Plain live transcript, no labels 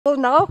We'll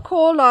now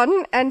call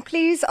on, and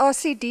please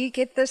RCD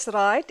get this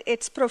right,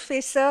 it's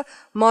Professor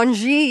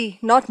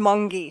Mongi, not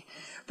Mongi.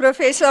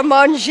 Professor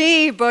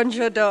Mongi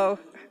Benjeddou.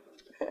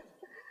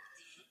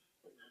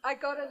 I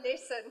got a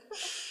lesson.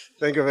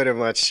 Thank you very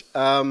much.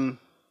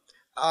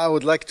 I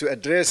would like to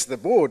address the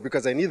board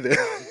because I need them.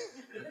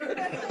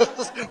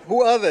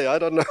 Who are they? I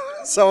don't know.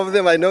 Some of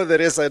them I know, the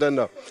rest I don't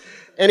know.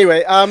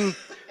 Anyway,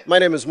 my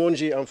name is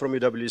Mongi. I'm from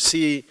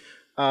UWC.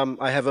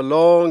 I have a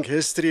long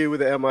history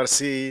with the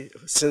MRC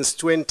since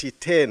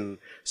 2010.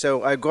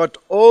 So I got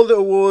all the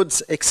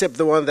awards except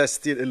the one that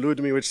still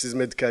elude me, which is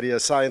mid-career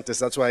scientist.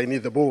 That's why I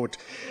need the board.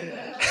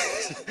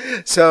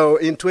 So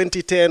in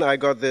 2010, I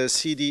got the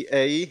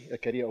CDA, a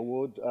career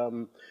award,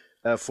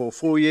 for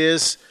 4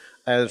 years.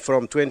 And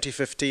from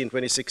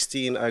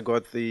 2016, I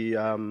got the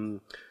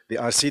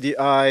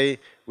RCDI,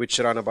 which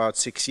ran about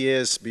 6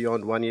 years,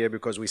 beyond 1 year,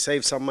 because we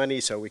saved some money,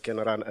 so we can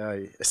run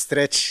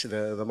stretch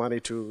the money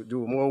to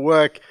do more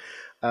work.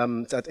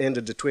 That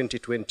ended in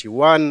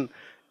 2021,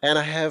 and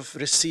I have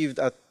received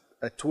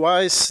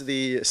twice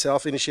the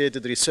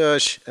self-initiated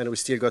research, and we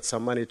still got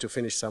some money to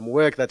finish some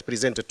work that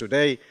presented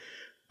today.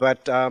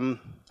 But I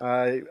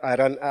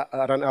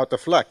ran out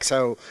of luck,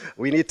 so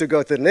we need to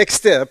go to the next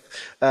step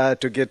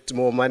to get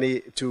more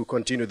money to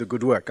continue the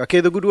good work. Okay,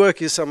 the good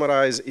work is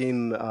summarized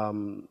in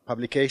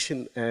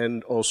publication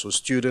and also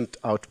student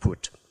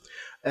output.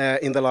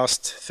 In the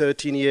last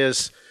 13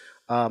 years,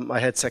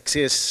 I had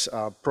success,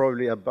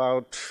 probably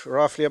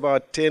roughly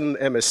about 10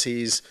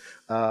 MSCs,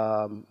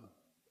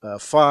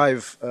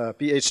 5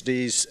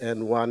 PhDs,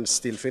 and 1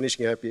 still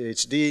finishing a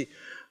PhD.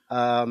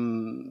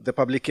 The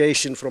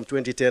publication from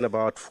 2010,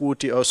 about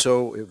 40 or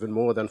so, even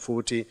more than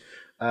 40.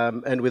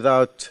 And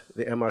without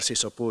the MRC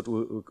support,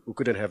 we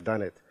couldn't have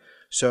done it.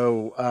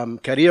 So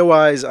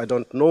career-wise, I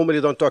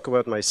normally don't talk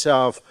about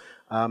myself.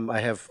 I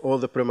have all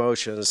the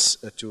promotions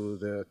to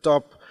the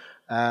top.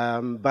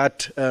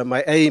 But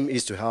my aim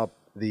is to help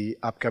the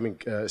upcoming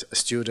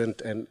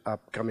student and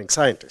upcoming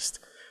scientist.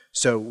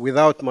 So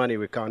without money,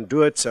 we can't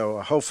do it.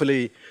 So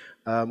hopefully,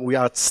 we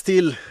are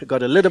still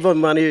got a little bit of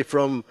money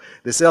from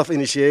the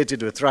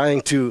self-initiated. We're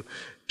trying to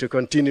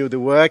continue the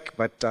work,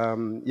 but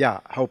yeah,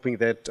 hoping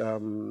that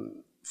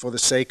for the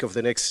sake of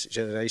the next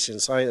generation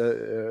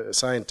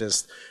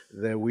scientists,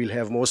 that we'll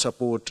have more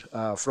support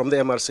from the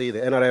MRC,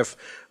 the NRF.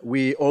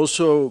 We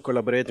also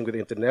collaborating with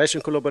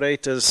international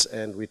collaborators,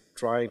 and we're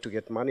trying to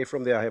get money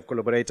from there. I have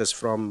collaborators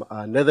from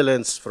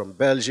Netherlands, from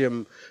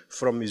Belgium,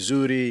 from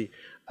Missouri.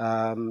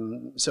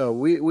 So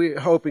we're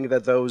hoping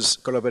that those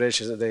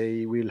collaborations,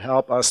 they will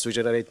help us to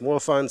generate more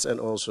funds and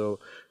also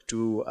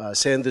to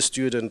send the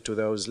student to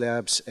those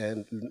labs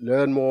and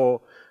learn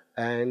more,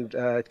 and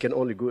it can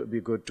only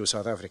be good to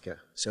South Africa.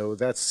 So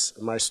that's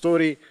my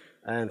story,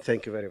 and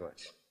thank you very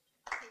much.